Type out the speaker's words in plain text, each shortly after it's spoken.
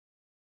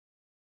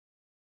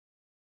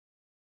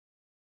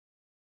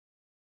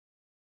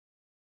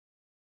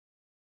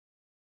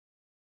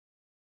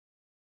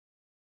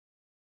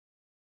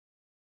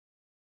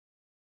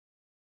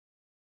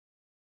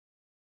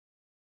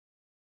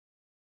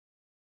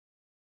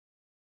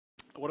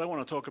What I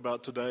want to talk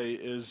about today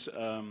is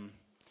a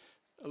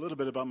little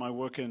bit about my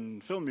work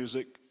in film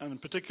music, and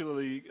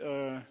particularly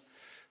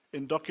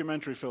in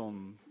documentary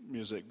film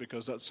music,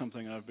 because that's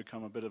something I've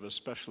become a bit of a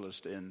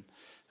specialist in.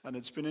 And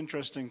it's been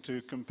interesting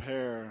to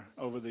compare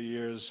over the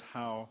years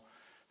how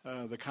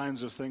the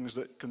kinds of things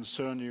that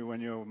concern you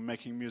when you're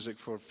making music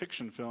for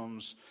fiction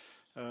films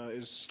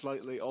is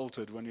slightly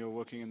altered when you're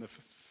working in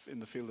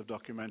the field of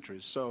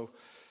documentaries. So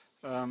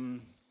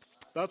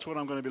that's what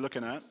I'm going to be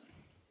looking at.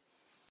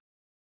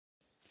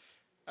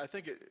 I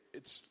think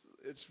it's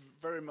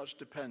very much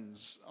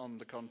depends on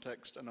the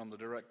context and on the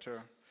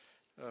director.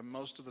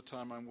 Most of the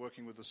time I'm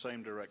working with the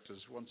same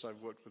directors. Once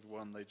I've worked with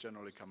one, they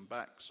generally come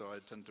back, so I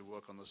tend to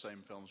work on the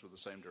same films with the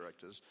same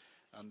directors.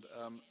 And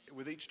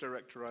with each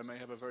director I may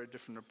have a very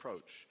different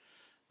approach.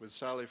 With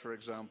Sally, for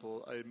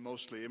example, I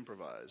mostly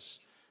improvise.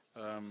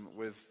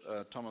 With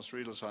Thomas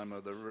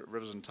Riedelsheimer, the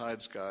Rivers and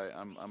Tides guy,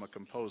 I'm a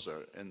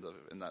composer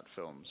in that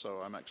film, so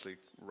I'm actually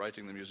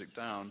writing the music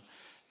down.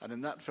 And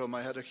in that film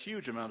I had a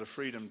huge amount of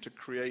freedom to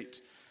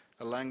create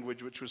a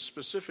language which was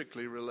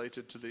specifically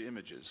related to the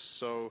images.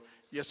 So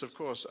yes, of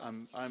course,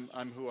 I'm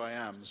who I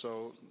am,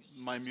 so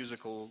my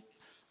musical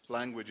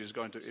language is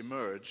going to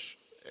emerge.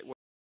 What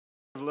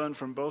I've learned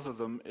from both of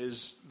them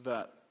is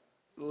that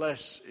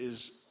less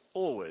is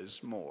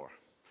always more.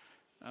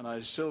 And I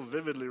still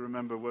vividly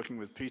remember working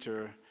with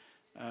Peter,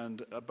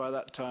 and by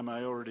that time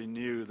I already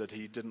knew that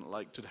he didn't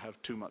like to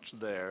have too much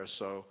there,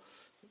 so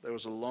there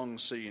was a long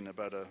scene,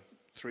 about a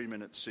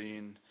 3-minute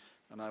scene,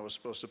 and I was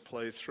supposed to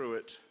play through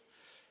it.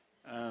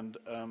 And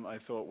I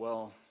thought,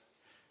 well,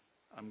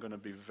 I'm going to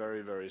be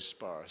very, very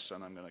sparse,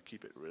 and I'm going to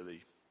keep it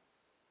really,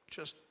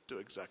 just do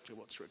exactly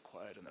what's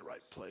required in the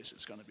right place.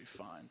 It's going to be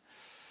fine.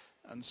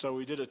 And so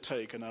we did a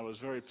take, and I was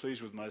very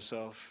pleased with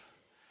myself.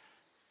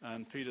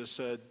 And Peter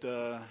said,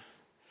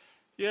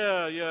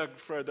 yeah,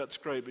 Fred, that's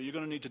great, but you're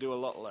going to need to do a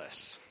lot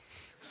less.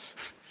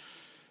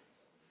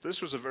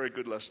 This was a very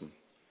good lesson.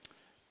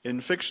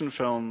 In fiction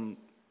film,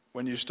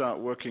 when you start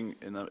working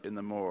in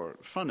the more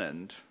fun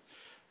end,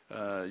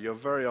 you're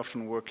very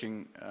often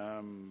working,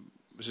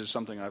 this is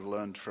something I've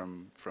learned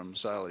from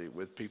Sally,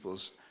 with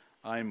people's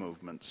eye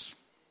movements,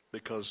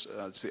 because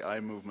it's the eye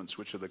movements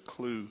which are the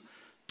clue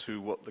to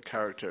what the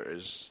character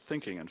is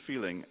thinking and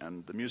feeling,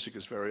 and the music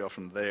is very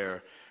often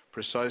there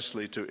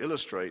precisely to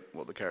illustrate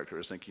what the character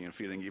is thinking and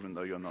feeling, even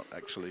though you're not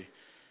actually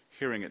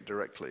hearing it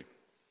directly.